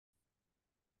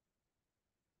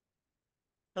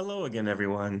Hello again,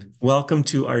 everyone. Welcome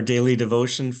to our daily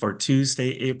devotion for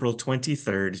Tuesday, April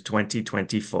 23rd,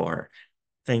 2024.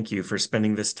 Thank you for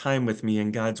spending this time with me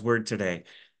in God's Word today,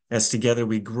 as together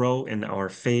we grow in our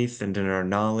faith and in our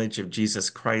knowledge of Jesus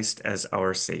Christ as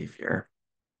our Savior.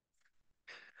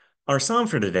 Our psalm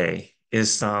for today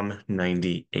is Psalm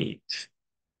 98.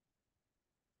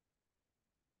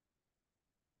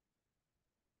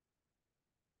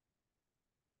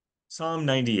 Psalm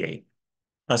 98,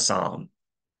 a psalm.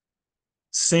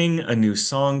 Sing a new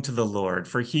song to the Lord,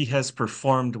 for he has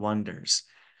performed wonders.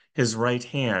 His right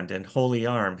hand and holy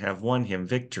arm have won him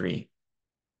victory.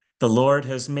 The Lord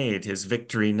has made his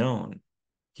victory known.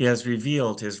 He has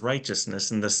revealed his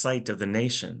righteousness in the sight of the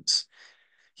nations.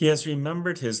 He has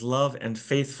remembered his love and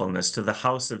faithfulness to the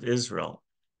house of Israel.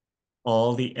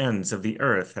 All the ends of the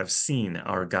earth have seen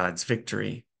our God's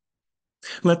victory.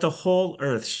 Let the whole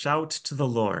earth shout to the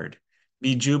Lord.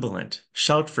 Be jubilant,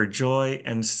 shout for joy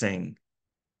and sing.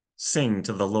 Sing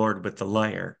to the Lord with the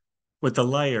lyre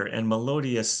and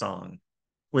melodious song,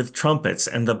 with trumpets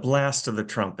and the blast of the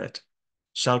trumpet.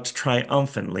 Shout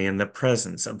triumphantly in the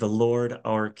presence of the Lord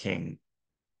our King.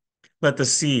 Let the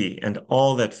sea and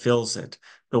all that fills it,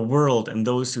 the world and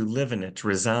those who live in it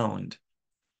resound.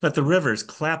 Let the rivers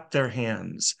clap their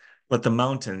hands. Let the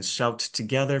mountains shout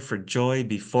together for joy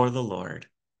before the Lord.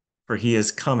 For he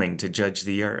is coming to judge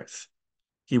the earth.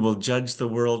 He will judge the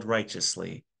world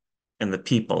righteously and the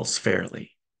peoples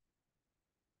fairly.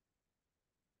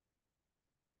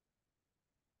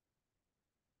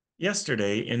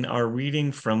 Yesterday, in our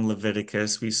reading from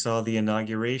Leviticus, we saw the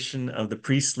inauguration of the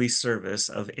priestly service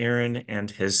of Aaron and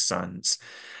his sons.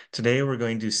 Today, we're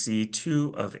going to see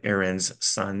two of Aaron's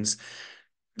sons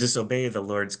disobey the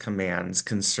Lord's commands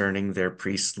concerning their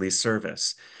priestly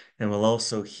service. And we'll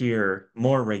also hear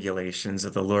more regulations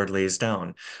that the Lord lays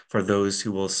down for those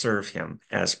who will serve him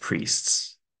as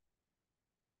priests.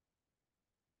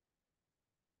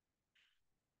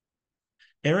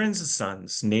 Aaron's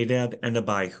sons, Nadab and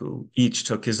Abihu, each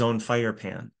took his own fire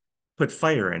pan, put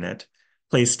fire in it,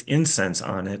 placed incense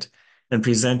on it, and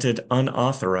presented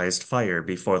unauthorized fire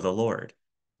before the Lord,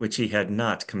 which he had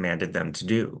not commanded them to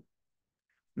do.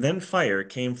 Then fire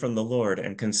came from the Lord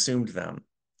and consumed them,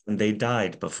 and they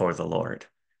died before the Lord.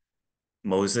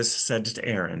 Moses said to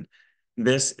Aaron,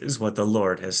 "This is what the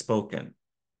Lord has spoken.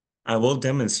 I will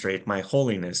demonstrate my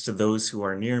holiness to those who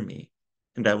are near me,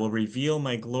 and I will reveal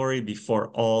my glory before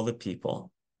all the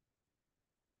people."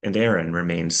 And Aaron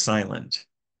remained silent.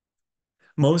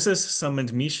 Moses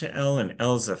summoned Mishael and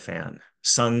Elzaphan,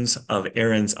 sons of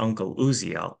Aaron's uncle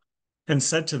Uziel, and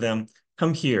said to them,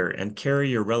 "Come here and carry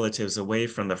your relatives away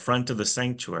from the front of the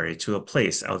sanctuary to a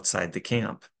place outside the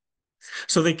camp."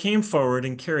 So they came forward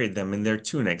and carried them in their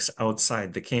tunics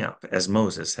outside the camp, as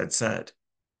Moses had said.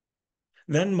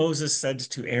 Then Moses said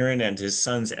to Aaron and his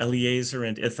sons Eleazar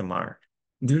and Ithamar,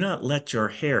 "Do not let your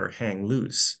hair hang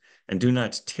loose, and do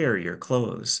not tear your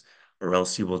clothes, or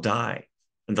else you will die,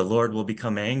 and the Lord will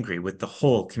become angry with the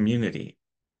whole community.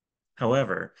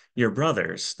 However, your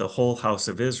brothers, the whole house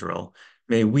of Israel,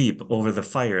 may weep over the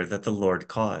fire that the Lord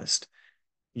caused.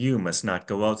 You must not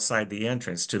go outside the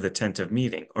entrance to the tent of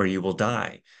meeting, or you will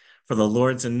die, for the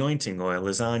Lord's anointing oil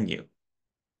is on you."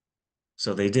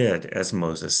 So they did as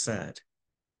Moses said.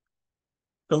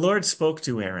 The Lord spoke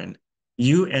to Aaron,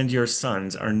 "You and your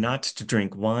sons are not to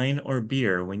drink wine or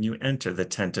beer when you enter the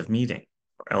tent of meeting,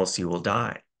 or else you will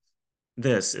die.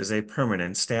 This is a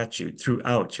permanent statute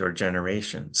throughout your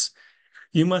generations.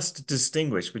 You must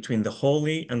distinguish between the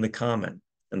holy and the common,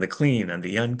 and the clean and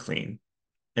the unclean,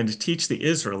 and teach the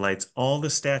Israelites all the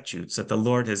statutes that the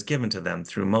Lord has given to them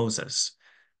through Moses."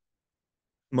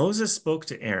 Moses spoke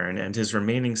to Aaron and his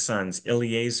remaining sons,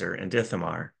 Eleazar and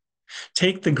Ithamar.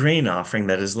 "Take the grain offering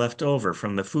that is left over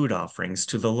from the food offerings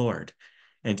to the Lord,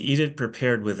 and eat it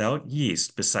prepared without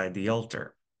yeast beside the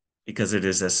altar, because it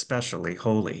is especially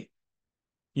holy.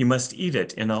 You must eat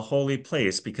it in a holy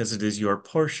place because it is your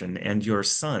portion and your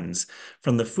sons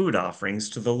from the food offerings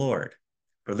to the Lord,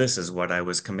 for this is what I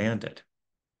was commanded.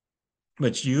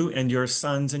 But you and your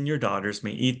sons and your daughters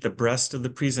may eat the breast of the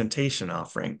presentation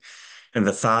offering and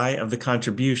the thigh of the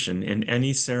contribution in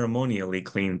any ceremonially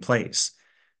clean place,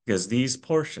 because these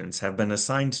portions have been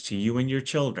assigned to you and your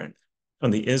children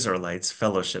from the Israelites'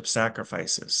 fellowship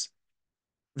sacrifices.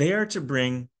 They are to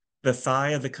bring the thigh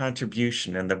of the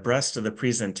contribution and the breast of the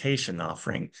presentation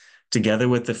offering, together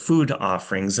with the food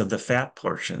offerings of the fat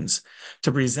portions,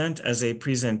 to present as a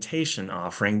presentation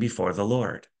offering before the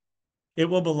Lord. It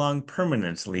will belong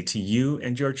permanently to you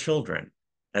and your children,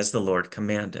 as the Lord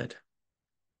commanded."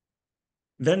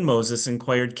 Then Moses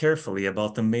inquired carefully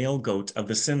about the male goat of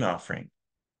the sin offering.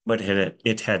 but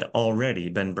it had already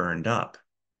been burned up.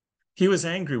 He was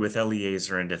angry with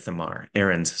Eleazar and Ithamar,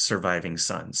 Aaron's surviving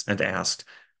sons, and asked,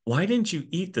 "Why didn't you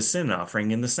eat the sin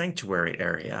offering in the sanctuary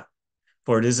area?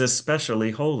 For it is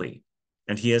especially holy,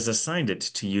 and he has assigned it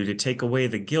to you to take away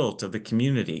the guilt of the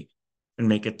community and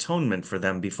make atonement for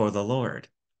them before the Lord.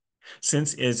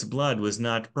 Since its blood was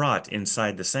not brought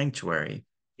inside the sanctuary,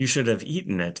 you should have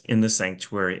eaten it in the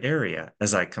sanctuary area,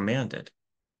 as I commanded."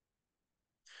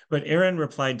 But Aaron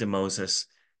replied to Moses,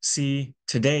 "See,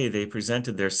 today they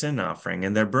presented their sin offering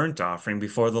and their burnt offering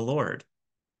before the Lord.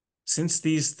 Since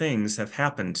these things have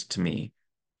happened to me,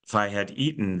 if I had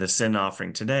eaten the sin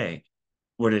offering today,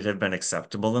 would it have been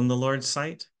acceptable in the Lord's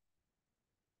sight?"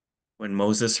 When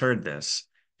Moses heard this,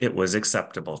 it was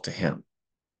acceptable to him.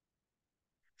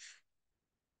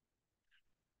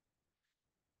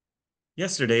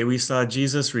 Yesterday, we saw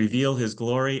Jesus reveal his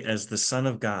glory as the Son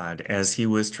of God as he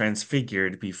was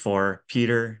transfigured before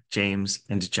Peter, James,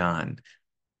 and John.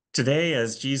 Today,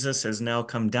 as Jesus has now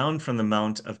come down from the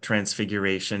Mount of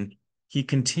Transfiguration, he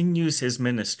continues his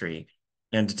ministry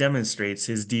and demonstrates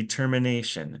his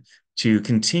determination to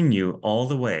continue all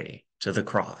the way to the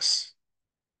cross.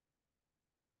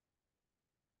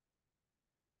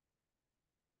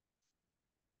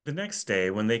 The next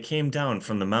day, when they came down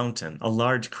from the mountain, a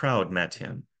large crowd met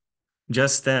him.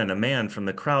 Just then, a man from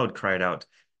the crowd cried out,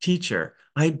 "Teacher,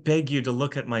 I beg you to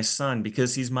look at my son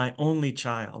because he's my only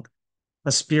child.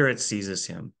 A spirit seizes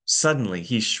him. Suddenly,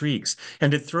 he shrieks,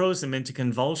 and it throws him into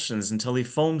convulsions until he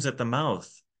foams at the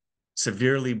mouth.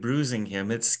 Severely bruising him,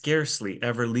 it scarcely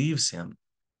ever leaves him.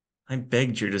 I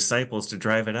begged your disciples to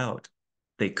drive it out.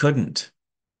 They couldn't."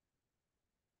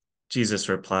 Jesus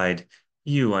replied,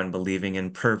 "You unbelieving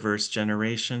and perverse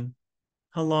generation,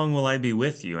 how long will I be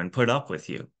with you and put up with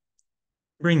you?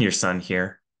 Bring your son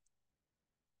here."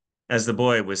 As the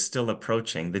boy was still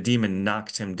approaching, the demon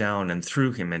knocked him down and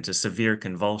threw him into severe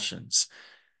convulsions.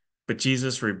 But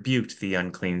Jesus rebuked the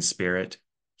unclean spirit,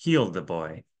 healed the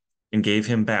boy, and gave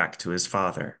him back to his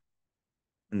father.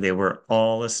 And they were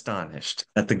all astonished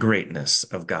at the greatness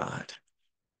of God.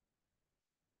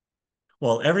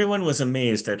 While everyone was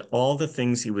amazed at all the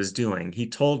things he was doing, he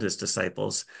told his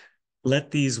disciples,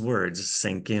 "Let these words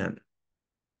sink in.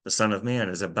 The Son of Man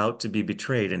is about to be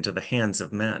betrayed into the hands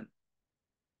of men."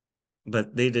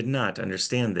 But they did not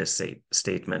understand this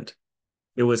statement.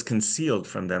 It was concealed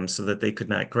from them so that they could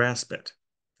not grasp it,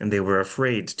 and they were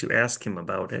afraid to ask him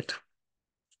about it.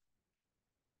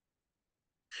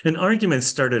 An argument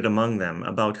started among them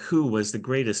about who was the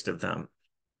greatest of them.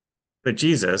 But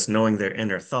Jesus, knowing their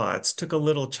inner thoughts, took a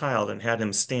little child and had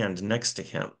him stand next to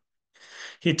him.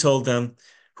 He told them,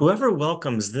 "Whoever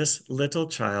welcomes this little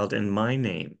child in my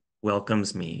name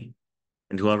welcomes me,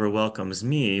 and whoever welcomes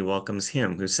me welcomes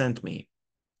him who sent me.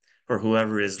 For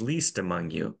whoever is least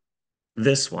among you,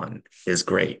 this one is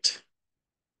great."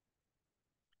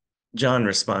 John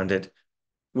responded,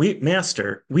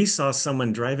 Master, we saw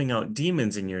someone driving out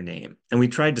demons in your name, and we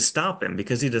tried to stop him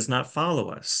because he does not follow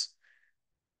us."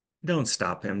 "Don't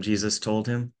stop him," Jesus told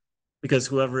him, "because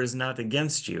whoever is not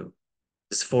against you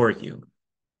is for you."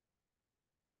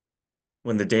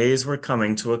 When the days were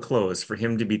coming to a close for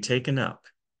him to be taken up,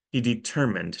 he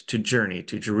determined to journey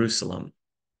to Jerusalem.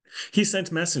 He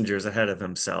sent messengers ahead of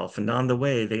himself, and on the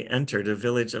way they entered a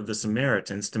village of the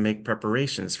Samaritans to make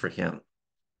preparations for him.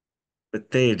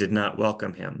 But they did not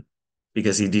welcome him,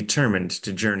 because he determined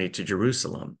to journey to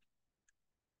Jerusalem.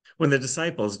 When the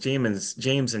disciples,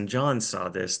 James and John, saw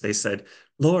this, they said,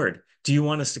 "Lord, do you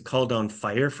want us to call down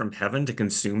fire from heaven to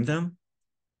consume them?"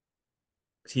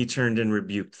 But he turned and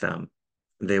rebuked them.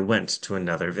 They went to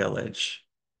another village.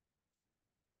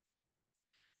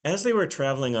 As they were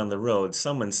traveling on the road,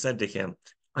 someone said to him,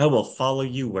 "I will follow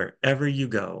you wherever you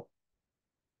go."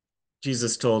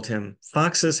 Jesus told him,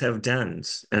 "Foxes have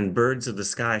dens, and birds of the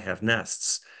sky have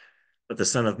nests, but the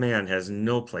Son of Man has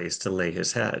no place to lay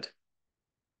his head."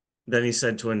 Then he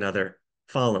said to another,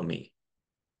 "Follow me."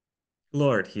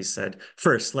 "Lord," he said,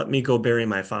 "first let me go bury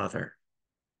my father."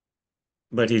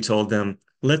 But he told them,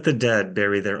 "Let the dead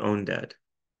bury their own dead.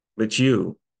 But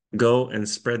you go and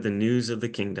spread the news of the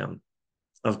kingdom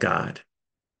of God."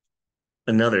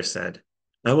 Another said,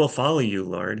 "I will follow you,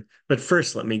 Lord, but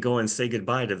first let me go and say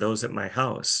goodbye to those at my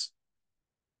house."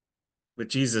 But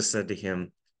Jesus said to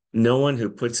him, "No one who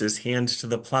puts his hand to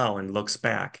the plow and looks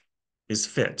back is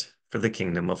fit for the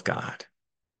kingdom of God."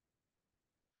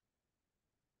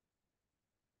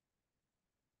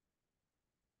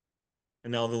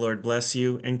 And now the Lord bless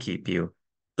you and keep you.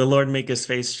 The Lord make his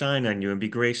face shine on you and be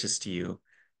gracious to you.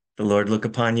 The Lord look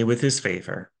upon you with his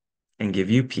favor and give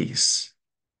you peace.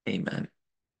 Amen.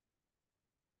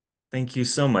 Thank you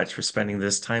so much for spending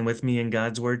this time with me in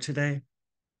God's Word today.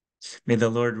 May the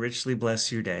Lord richly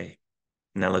bless your day,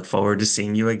 and I look forward to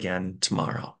seeing you again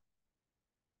tomorrow.